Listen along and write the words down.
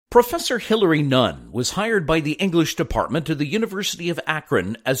Professor Hillary Nunn was hired by the English department of the University of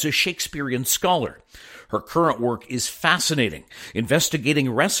Akron as a Shakespearean scholar. Her current work is fascinating,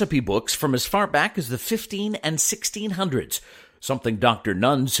 investigating recipe books from as far back as the 15 and 1600s, something Dr.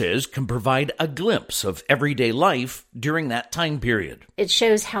 Nunn says can provide a glimpse of everyday life during that time period. It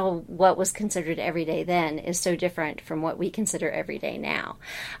shows how what was considered everyday then is so different from what we consider everyday now.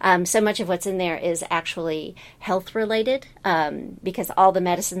 So much of what's in there is actually health-related, because all the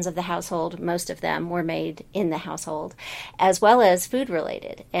medicines of the household, most of them were made in the household, as well as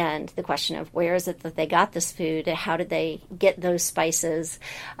food-related. And the question of where is it that they got this food? How did they get those spices?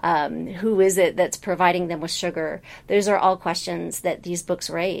 Who is it that's providing them with sugar? Those are all questions that these books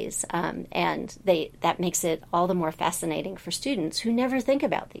raise, and that makes it all the more fascinating for students who never think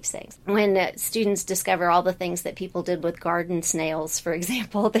about these things. When students discover all the things that people did with garden snails, for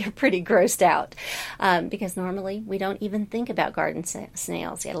example, they're pretty grossed out, because normally we don't even think about garden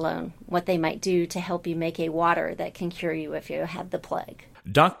snails, let alone what they might do to help you make a water that can cure you if you have the plague.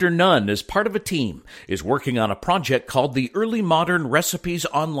 Dr. Nunn, as part of a team, is working on a project called the Early Modern Recipes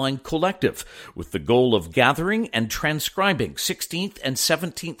Online Collective, with the goal of gathering and transcribing 16th and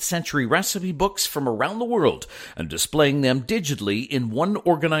 17th century recipe books from around the world and displaying them digitally in one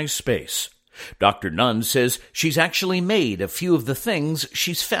organized space. Dr. Nunn says she's actually made a few of the things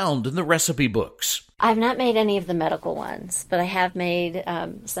she's found in the recipe books. I've not made any of the medical ones, but I have made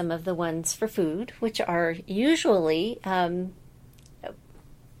some of the ones for food, which are usually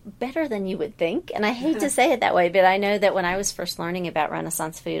better than you would think. And I hate to say it that way, but I know that when I was first learning about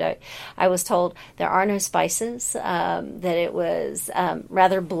Renaissance food, I was told there are no spices, that it was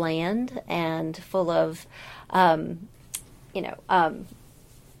rather bland and full of,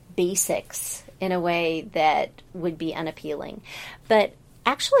 basics in a way that would be unappealing. But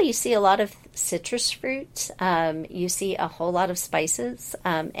actually, you see a lot of citrus fruit, you see a whole lot of spices,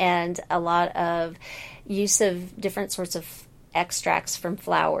 and a lot of use of different sorts of extracts from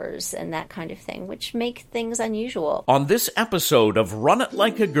flowers and that kind of thing, which make things unusual. On this episode of Run It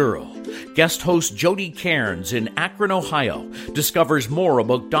Like a Girl, guest host Jodi Kearns in Akron, Ohio, discovers more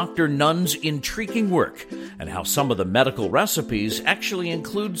about Dr. Nunn's intriguing work and how some of the medical recipes actually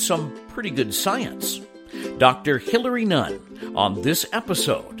include some pretty good science. Dr. Hillary Nunn on this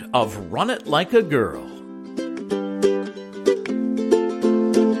episode of Run It Like a Girl.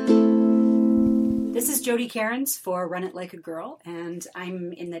 This is Jodi Kearns for Run It Like a Girl, and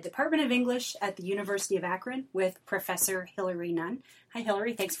I'm in the Department of English at the University of Akron with Professor Hillary Nunn. Hi,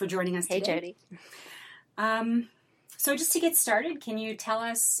 Hillary. Thanks for joining us today. Hey, Jodi. So just to get started, can you tell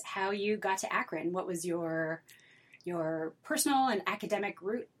us how you got to Akron? What was your personal and academic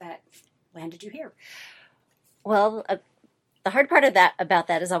route that landed you here? Well, the hard part of about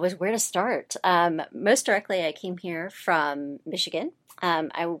that is always where to start. Most directly, I came here from Michigan.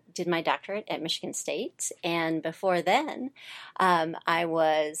 I did my doctorate at Michigan State, and before then, I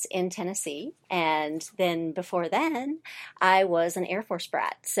was in Tennessee, and then before then, I was an Air Force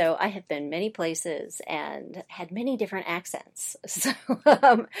brat. So I have been many places and had many different accents. So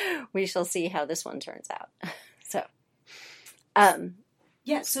we shall see how this one turns out. So,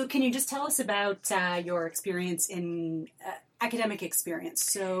 so can you just tell us about your experience in academic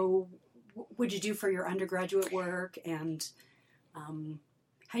experience? So what did you do for your undergraduate work, and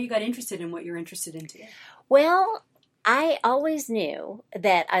how you got interested in what you're interested in today? Well, I always knew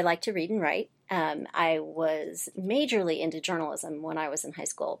that I liked to read and write. I was majorly into journalism when I was in high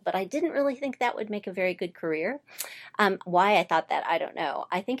school, but I didn't really think that would make a very good career. Why I thought that, I don't know.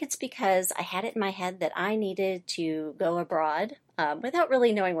 I think it's because I had it in my head that I needed to go abroad without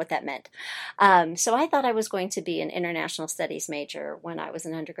really knowing what that meant. So I thought I was going to be an international studies major when I was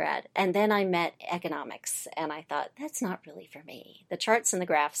an undergrad. And then I met economics, and I thought, that's not really for me. The charts and the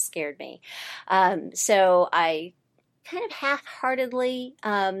graphs scared me. So I kind of half-heartedly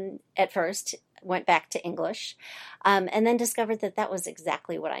at first went back to English, and then discovered that that was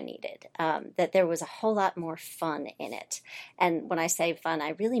exactly what I needed, that there was a whole lot more fun in it. And when I say fun,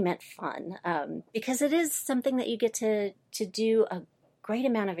 I really meant fun, because it is something that you get to do a great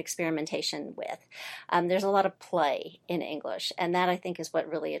amount of experimentation with. There's a lot of play in English, and that I think is what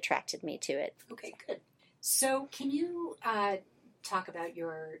really attracted me to it. Okay, good. So can you talk about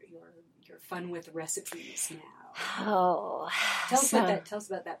your fun with recipes now? Oh, tell us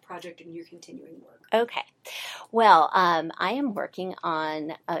about that project and your continuing work. Okay. Well, I am working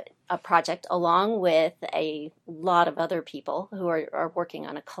on a project along with a lot of other people who are working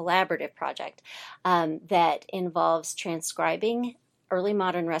on a collaborative project that involves transcribing early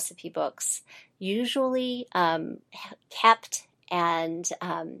modern recipe books, usually kept and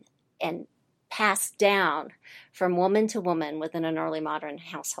passed down from woman to woman within an early modern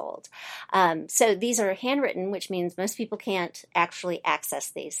household. So these are handwritten, which means most people can't actually access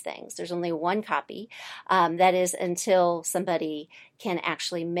these things. There's only one copy. That is until somebody can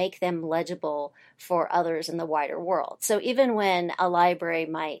actually make them legible for others in the wider world. So even when a library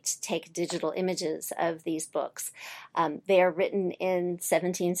might take digital images of these books, they are written in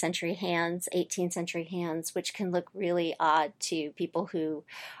 17th century hands, 18th century hands, which can look really odd to people who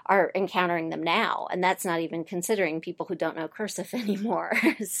are encountering them now. And that's not even considering people who don't know cursive anymore.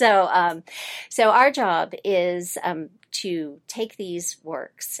 So our job is to take these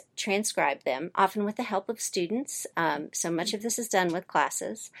works, transcribe them, often with the help of students. So much of this is done with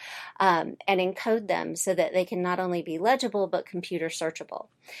classes, and encode them so that they can not only be legible, but computer searchable.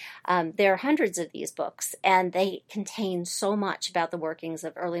 There are hundreds of these books, and they contain so much about the workings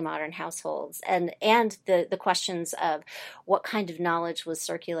of early modern households and the questions of what kind of knowledge was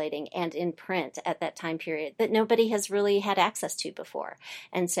circulating and in print at that time period that nobody has really had access to before.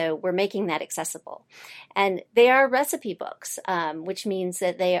 And so we're making that accessible. And they are recipe books, which means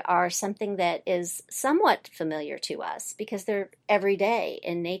that they are something that is somewhat familiar to us because they're everyday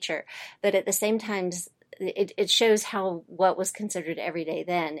in nature, but at the same time, it shows how what was considered everyday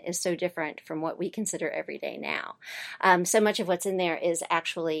then is so different from what we consider everyday now. So much of what's in there is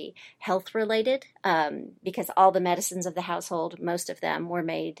actually health related, because all the medicines of the household, most of them were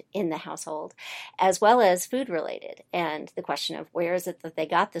made in the household, as well as food related. And the question of where is it that they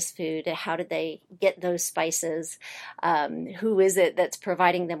got this food? How did they get those spices? Who is it that's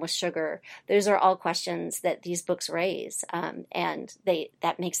providing them with sugar? Those are all questions that these books raise. And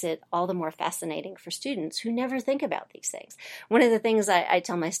that makes it all the more fascinating for students who never think about these things. One of the things I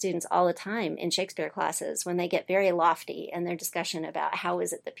tell my students all the time in Shakespeare classes, when they get very lofty in their discussion about how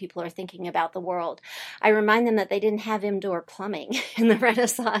is it that people are thinking about the world, I remind them that they didn't have indoor plumbing in the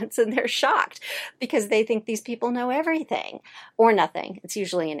Renaissance, and they're shocked because they think these people know everything or nothing. It's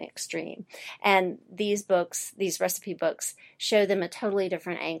usually an extreme. And these books, these recipe books, show them a totally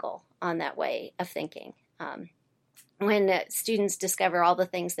different angle on that way of thinking. When students discover all the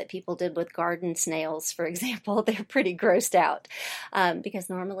things that people did with garden snails, for example, they're pretty grossed out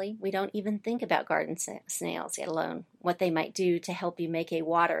because normally we don't even think about garden snails, let alone what they might do to help you make a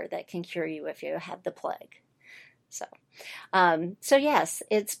water that can cure you if you have the plague. So yes,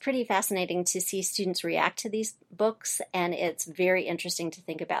 it's pretty fascinating to see students react to these books, and it's very interesting to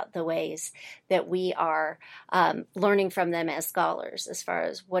think about the ways that we are learning from them as scholars as far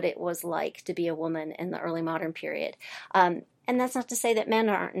as what it was like to be a woman in the early modern period. And that's not to say that men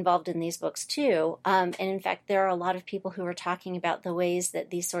aren't involved in these books too. And in fact, there are a lot of people who are talking about the ways that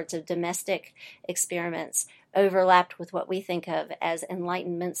these sorts of domestic experiments overlapped with what we think of as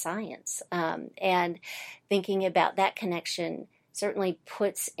Enlightenment science. And thinking about that connection certainly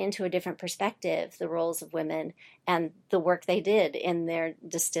puts into a different perspective the roles of women and the work they did in their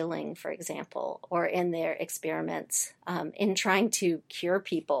distilling, for example, or in their experiments in trying to cure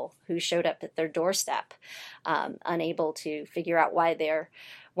people who showed up at their doorstep, unable to figure out why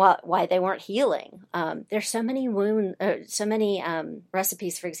they weren't healing. There's so many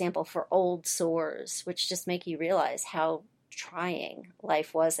recipes, for example, for old sores, which just make you realize how trying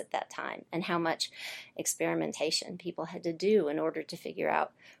life was at that time and how much experimentation people had to do in order to figure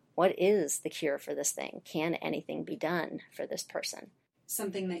out what is the cure for this thing. Can anything be done for this person?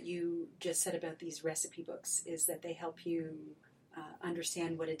 Something that you just said about these recipe books is that they help you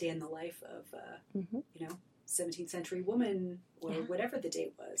understand what a day in the life of 17th century woman or whatever the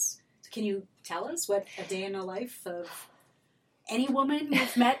date was. So can you tell us what a day in the life of any woman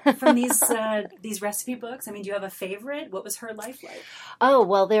you've met from these recipe books? I mean, do you have a favorite? What was her life like? Oh,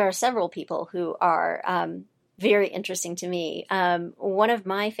 well, there are several people who are very interesting to me. One of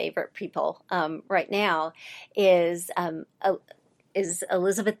my favorite people right now is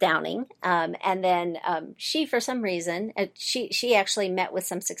Elizabeth Downing, and then she, for some reason, she actually met with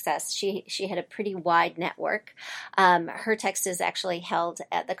some success. She had a pretty wide network. Her text is actually held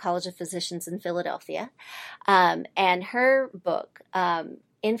at the College of Physicians in Philadelphia, and her book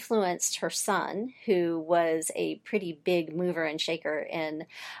influenced her son, who was a pretty big mover and shaker in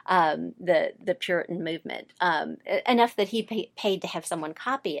the Puritan movement, enough that he paid to have someone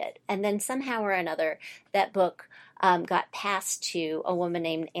copy it. And then somehow or another, that book got passed to a woman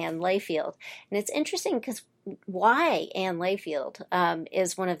named Anne Layfield. And it's interesting because why Anne Layfield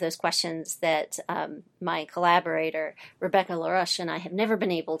is one of those questions that my collaborator, Rebecca LaRush, and I have never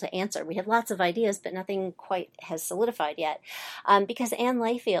been able to answer. We have lots of ideas, but nothing quite has solidified yet. Because Anne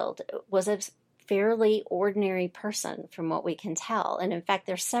Layfield was a fairly ordinary person from what we can tell. And in fact,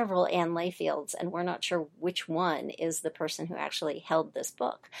 there's several Anne Layfields, and we're not sure which one is the person who actually held this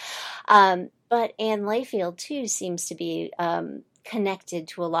book. But Anne Layfield, too, seems to be connected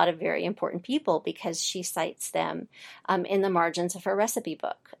to a lot of very important people because she cites them in the margins of her recipe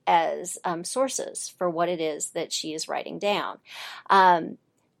book as sources for what it is that she is writing down.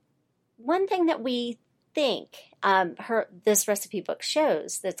 One thing that we think this recipe book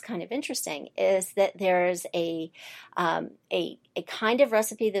shows that's kind of interesting is that there's a kind of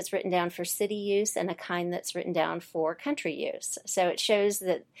recipe that's written down for city use and a kind that's written down for country use. So it shows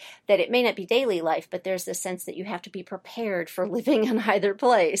that it may not be daily life, but there's this sense that you have to be prepared for living in either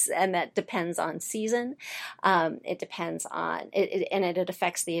place, and that depends on season. It depends on it, and it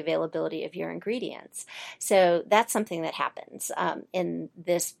affects the availability of your ingredients. So that's something that happens in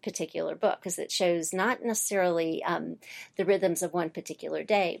this particular book, because it shows not necessarily the rhythms of one particular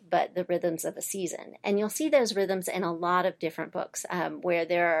day, but the rhythms of a season. And you'll see those rhythms in a lot of different books where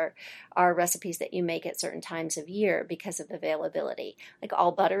there are recipes that you make at certain times of year because of availability. Like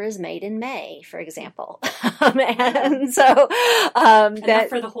all butter is made in May, for example. And so enough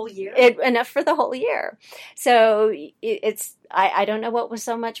for the whole year? Enough for the whole year. So I don't know what was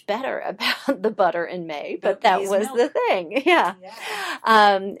so much better about the butter in May, but that was the thing. Yeah.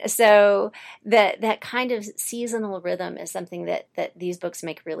 So that kind of seasonal rhythm is something that these books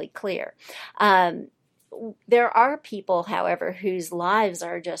make really clear. There are people, however, whose lives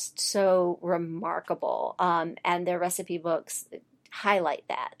are just so remarkable, and their recipe books highlight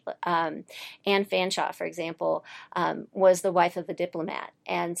that. Anne Fanshawe, for example, was the wife of a diplomat,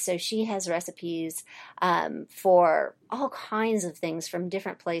 and so she has recipes for all kinds of things from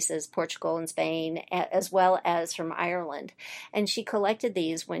different places, Portugal and Spain, as well as from Ireland. And she collected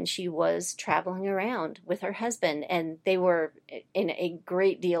these when she was traveling around with her husband, and they were in a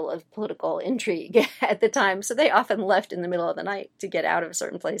great deal of political intrigue at the time, so they often left in the middle of the night to get out of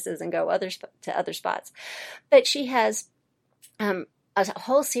certain places and go to other spots. But she has a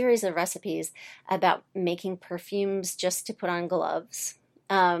whole series of recipes about making perfumes just to put on gloves,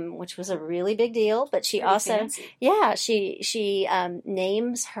 which was a really big deal. But she also, fancy. She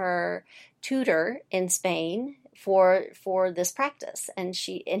names her tutor in Spain for this practice, and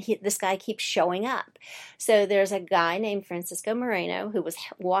this guy keeps showing up. So there's a guy named Francisco Moreno who was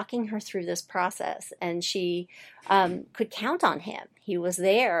walking her through this process, and she could count on him. He was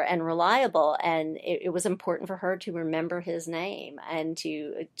there and reliable, and it was important for her to remember his name and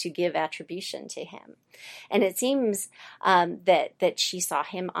to give attribution to him. And it seems that she saw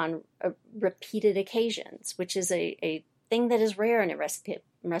him on repeated occasions, which is a thing that is rare in a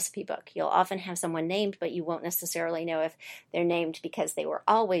recipe book. You'll often have someone named, but you won't necessarily know if they're named because they were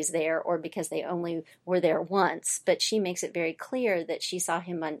always there or because they only were there once. But she makes it very clear that she saw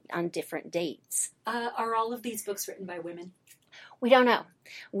him on different dates. Are all of these books written by women? We don't know.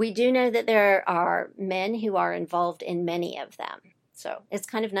 We do know that there are men who are involved in many of them. So it's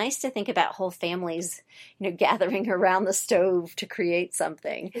kind of nice to think about whole families, gathering around the stove to create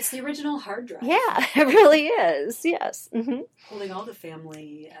something. It's the original hard drive. Yeah, it really is. Yes. Mm-hmm. Holding all the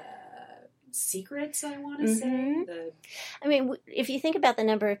family secrets, I want to say. I mean, if you think about the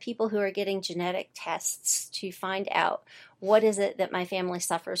number of people who are getting genetic tests to find out what is it that my family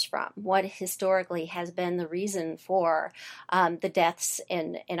suffers from, what historically has been the reason for the deaths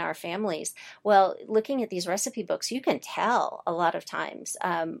in our families. Well, looking at these recipe books, you can tell a lot of times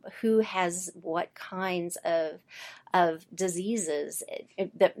who has what kinds of diseases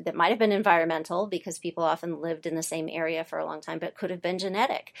that might have been environmental, because people often lived in the same area for a long time, but could have been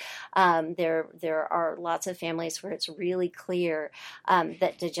genetic. There are lots of families where it's really clear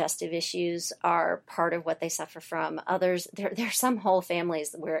that digestive issues are part of what they suffer from. Others, there are some whole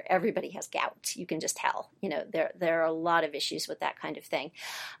families where everybody has gout. You can just tell. There are a lot of issues with that kind of thing.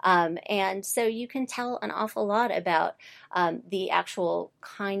 And so you can tell an awful lot about the actual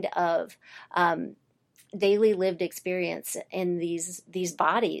kind of daily lived experience in these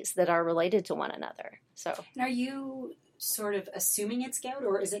bodies that are related to one another. So, and are you sort of assuming it's gout,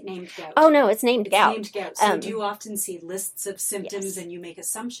 or is it named gout? Oh no, it's named gout. Named gout. So do you often see lists of symptoms and you make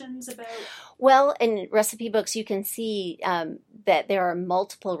assumptions about? Well, in recipe books, you can see that there are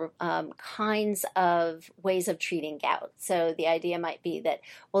multiple kinds of ways of treating gout. So the idea might be that,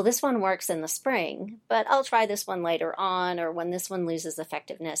 well, this one works in the spring, but I'll try this one later on, or when this one loses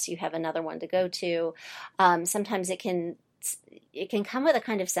effectiveness, you have another one to go to. Sometimes it can come with a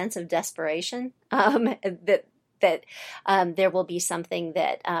kind of sense of desperation that that there will be something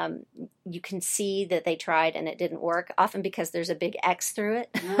that you can see that they tried and it didn't work, often because there's a big X through it.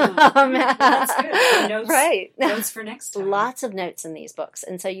 Oh, well, that's good. Notes, right. Notes for next time. Lots of notes in these books.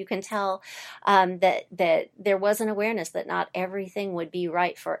 And so you can tell that there was an awareness that not everything would be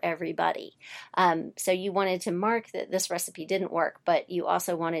right for everybody. So you wanted to mark that this recipe didn't work, but you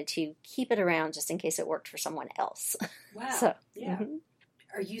also wanted to keep it around just in case it worked for someone else. Wow. So, yeah. Mm-hmm.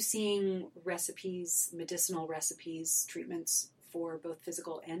 Are you seeing recipes, medicinal recipes, treatments for both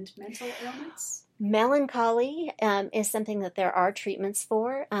physical and mental ailments? Melancholy is something that there are treatments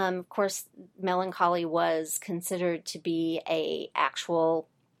for. Of course, melancholy was considered to be a actual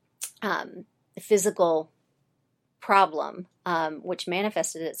physical problem, which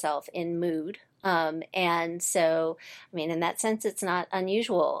manifested itself in mood. And so, I mean, in that sense, it's not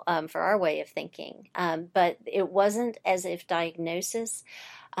unusual for our way of thinking. But it wasn't as if diagnosis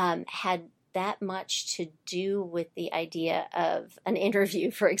had that much to do with the idea of an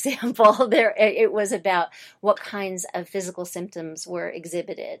interview, for example. It was about what kinds of physical symptoms were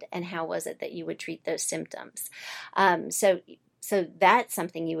exhibited and how was it that you would treat those symptoms. So that's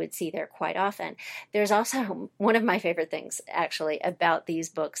something you would see there quite often. There's also one of my favorite things, actually, about these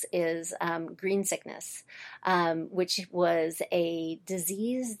books is green sickness, which was a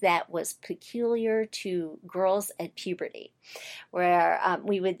disease that was peculiar to girls at puberty, where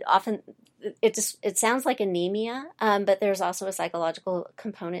we would often... It sounds like anemia, but there's also a psychological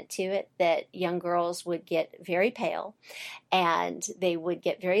component to it that young girls would get very pale and they would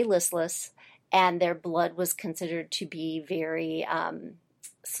get very listless, and their blood was considered to be very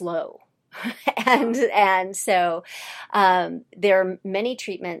slow. and so there are many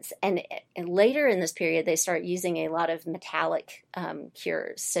treatments, and later in this period they start using a lot of metallic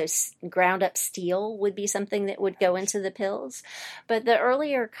cures. So ground up steel would be something that would go into the pills, but the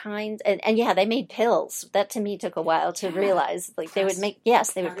earlier kinds, and yeah, they made pills. That to me took a while to realize. Like they would make,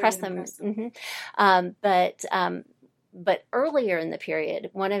 yes, they would press them. Mm-hmm. But earlier in the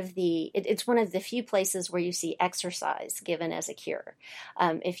period, it's one of the few places where you see exercise given as a cure.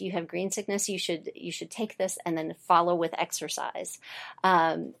 If you have green sickness, you should take this and then follow with exercise.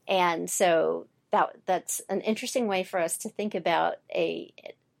 And so that's an interesting way for us to think about a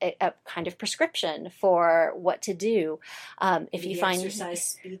kind of prescription for what to do. If you find exercise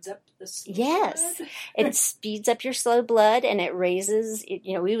speeds up the slow blood. It speeds up your slow blood, and it raises,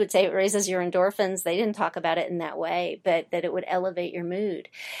 we would say it raises your endorphins. They didn't talk about it in that way, but that it would elevate your mood.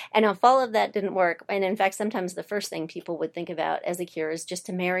 And if all of that didn't work, and in fact, sometimes the first thing people would think about as a cure is just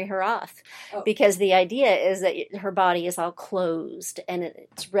to marry her off, because the idea is that her body is all closed and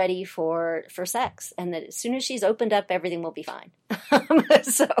it's ready for sex, and that as soon as she's opened up, everything will be fine.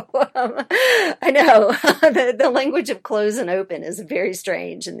 So I know the language of close and open is very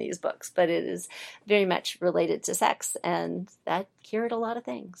strange in these books, but it is very much related to sex, and that cured a lot of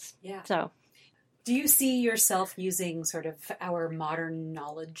things. Yeah. So, do you see yourself using sort of our modern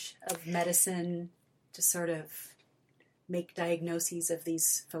knowledge of medicine to sort of make diagnoses of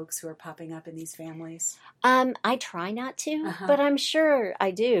these folks who are popping up in these families? I try not to, but I'm sure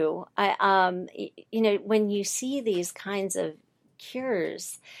I do. When you see these kinds of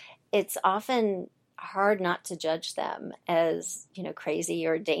cures, it's often hard not to judge them as, crazy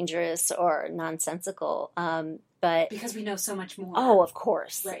or dangerous or nonsensical. But because we know so much more. Oh, of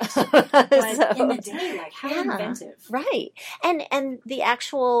course. Right. But in the day, like, how inventive. Right. And the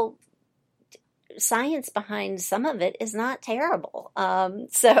actual science behind some of it is not terrible.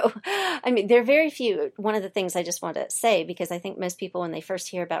 So, I mean, there are very few. One of the things I just want to say, because I think most people, when they first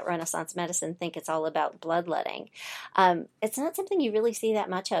hear about Renaissance medicine, think it's all about bloodletting. It's not something you really see that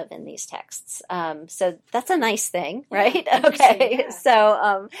much of in these texts. So that's a nice thing, right? Okay. Yeah.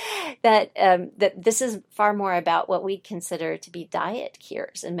 So that this is far more about what we consider to be diet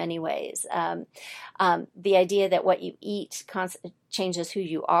cures in many ways. The idea that what you eat changes who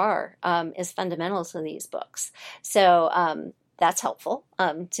you are is fundamental to these books. So that's helpful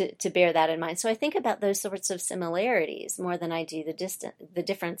to bear that in mind. So I think about those sorts of similarities more than I do the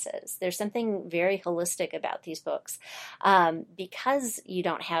differences. There's something very holistic about these books because you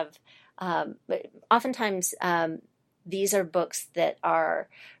don't have oftentimes these are books that are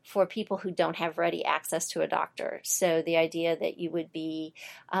for people who don't have ready access to a doctor. So the idea that you would be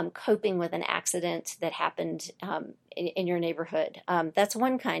coping with an accident that happened in your neighborhood, that's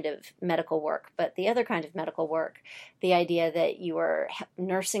one kind of medical work. But the other kind of medical work, the idea that you are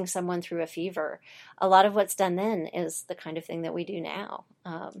nursing someone through a fever, a lot of what's done then is the kind of thing that we do now.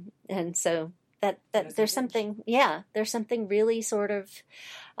 And so that there's something, there's something really sort of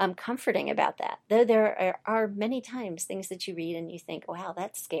comforting about that. Though there are many times things that you read and you think, wow,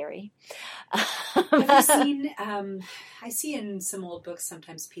 that's scary. Have you seen, I see in some old books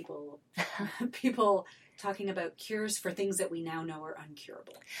sometimes people talking about cures for things that we now know are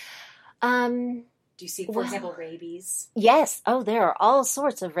uncurable. Do you see, for example, rabies? Yes. Oh, there are all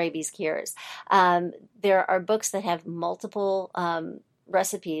sorts of rabies cures. There are books that have multiple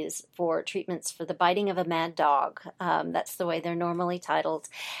recipes for treatments for the biting of a mad dog. That's the way they're normally titled.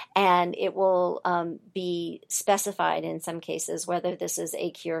 And it will be specified in some cases whether this is a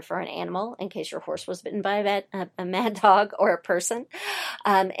cure for an animal, in case your horse was bitten by a mad dog, or a person.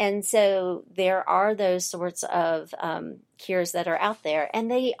 And so there are those sorts of cures that are out there, and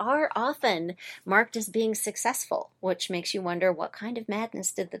they are often marked as being successful, which makes you wonder, what kind of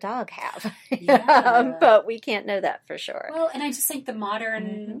madness did the dog have? Yeah. But we can't know that for sure. Well, and I just think the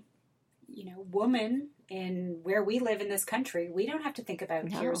modern, woman in where we live in this country, we don't have to think about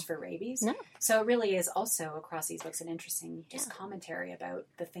cures for rabies. No. So it really is also across these books an interesting just commentary about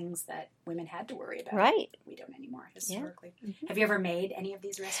the things that women had to worry about. Right. We don't anymore historically. Yeah. Have you ever made any of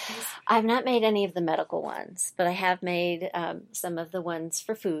these recipes? I've not made any of the medical ones, but I have made some of the ones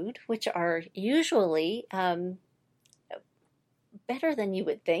for food, which are usually better than you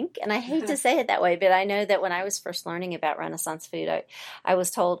would think. And I hate to say it that way, but I know that when I was first learning about Renaissance food, I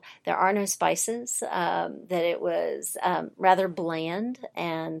was told there are no spices, that it was rather bland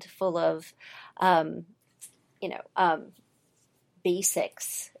and full of,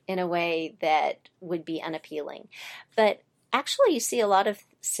 basics in a way that would be unappealing. But actually, you see a lot of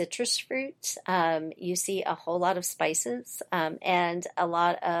citrus fruit. You see a whole lot of spices, and a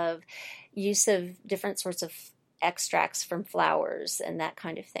lot of use of different sorts of extracts from flowers and that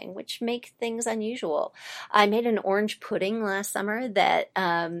kind of thing, which make things unusual. I made an orange pudding last summer that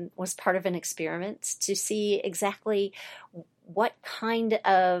was part of an experiment to see exactly what kind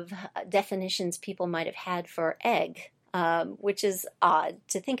of definitions people might have had for egg, which is odd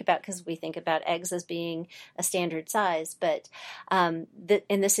to think about because we think about eggs as being a standard size. But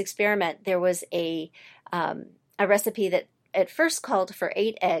in this experiment, there was a recipe that at first called for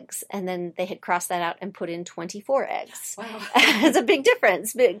 8 eggs, and then they had crossed that out and put in 24 eggs. Wow. It's a big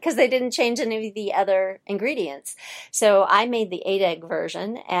difference because they didn't change any of the other ingredients. So I made the 8-egg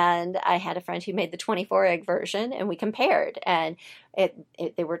version, and I had a friend who made the 24-egg version, and we compared. And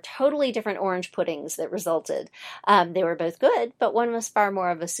they were totally different orange puddings that resulted. They were both good, but one was far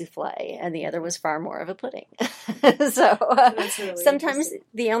more of a souffle, and the other was far more of a pudding. So really sometimes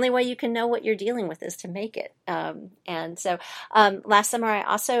the only way you can know what you're dealing with is to make it. And so last summer I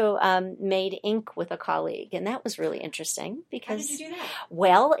also made ink with a colleague, and that was really interesting because, how did you do that?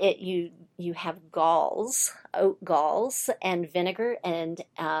 Well, you have galls, oat galls, and vinegar, and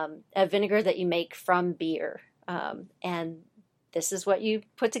a vinegar that you make from beer, and this is what you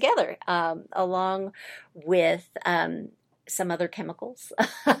put together, along with some other chemicals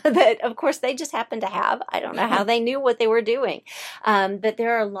that, of course, they just happen to have. I don't know how they knew what they were doing. But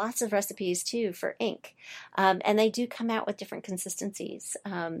there are lots of recipes, too, for ink. And they do come out with different consistencies.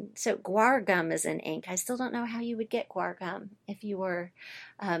 So guar gum is in ink. I still don't know how you would get guar gum if you were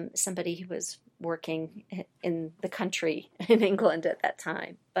somebody who was working in the country in England at that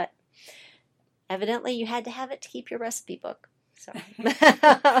time. But evidently you had to have it to keep your recipe book. So.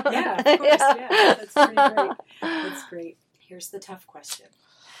 Yeah, of course. Yeah, that's pretty great. That's great. Here's the tough question.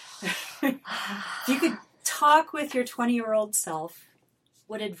 If you could talk with your 20-year-old self,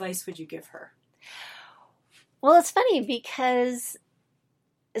 what advice would you give her? Well, it's funny because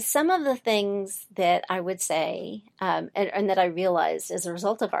some of the things that I would say, and that I realized as a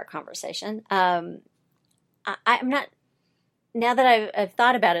result of our conversation, I'm not, now that I've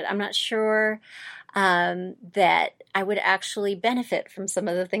thought about it, I'm not sure that I would actually benefit from some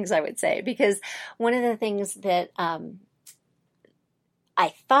of the things I would say, because one of the things that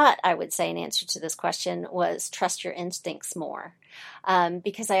I thought I would say in answer to this question was trust your instincts more,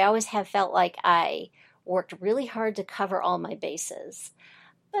 because I always have felt like I worked really hard to cover all my bases,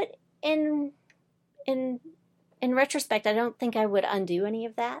 but in retrospect, I don't think I would undo any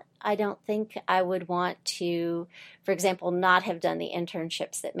of that. I don't think I would want to, for example, not have done the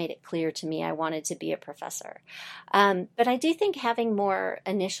internships that made it clear to me I wanted to be a professor. But I do think having more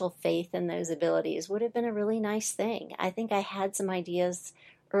initial faith in those abilities would have been a really nice thing. I think I had some ideas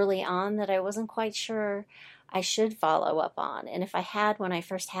early on that I wasn't quite sure I should follow up on. And if I had when I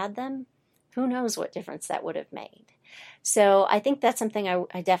first had them, who knows what difference that would have made. So I think that's something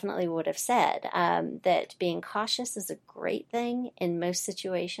I definitely would have said, that being cautious is a great thing in most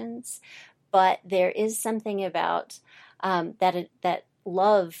situations, but there is something about that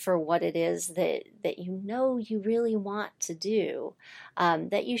love for what it is that you really want to do,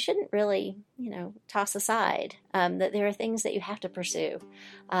 that you shouldn't really, toss aside, that there are things that you have to pursue,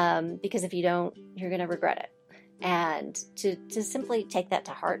 because if you don't, you're going to regret it. And to simply take that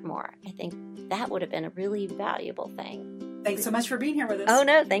to heart more, I think that would have been a really valuable thing. Thanks so much for being here with us. Oh,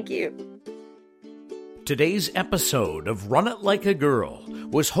 no, thank you. Today's episode of Run It Like a Girl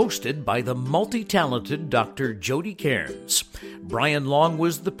was hosted by the multi-talented Dr. Jodi Kearns. Brian Long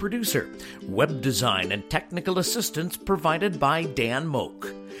was the producer. Web design and technical assistance provided by Dan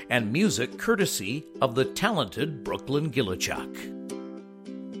Moak. And music courtesy of the talented Brooklyn Gillichuk.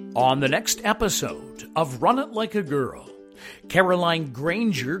 On the next episode of Run It Like a Girl, Caroline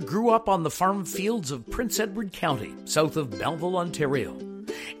Granger grew up on the farm fields of Prince Edward County, south of Belleville, Ontario.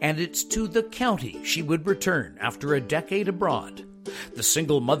 And it's to the county she would return after a decade abroad. The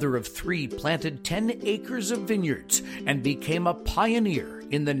single mother of 3 planted 10 acres of vineyards and became a pioneer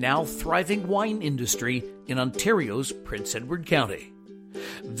in the now thriving wine industry in Ontario's Prince Edward County.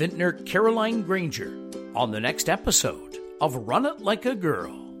 Vintner Caroline Granger on the next episode of Run It Like a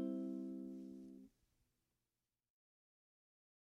Girl.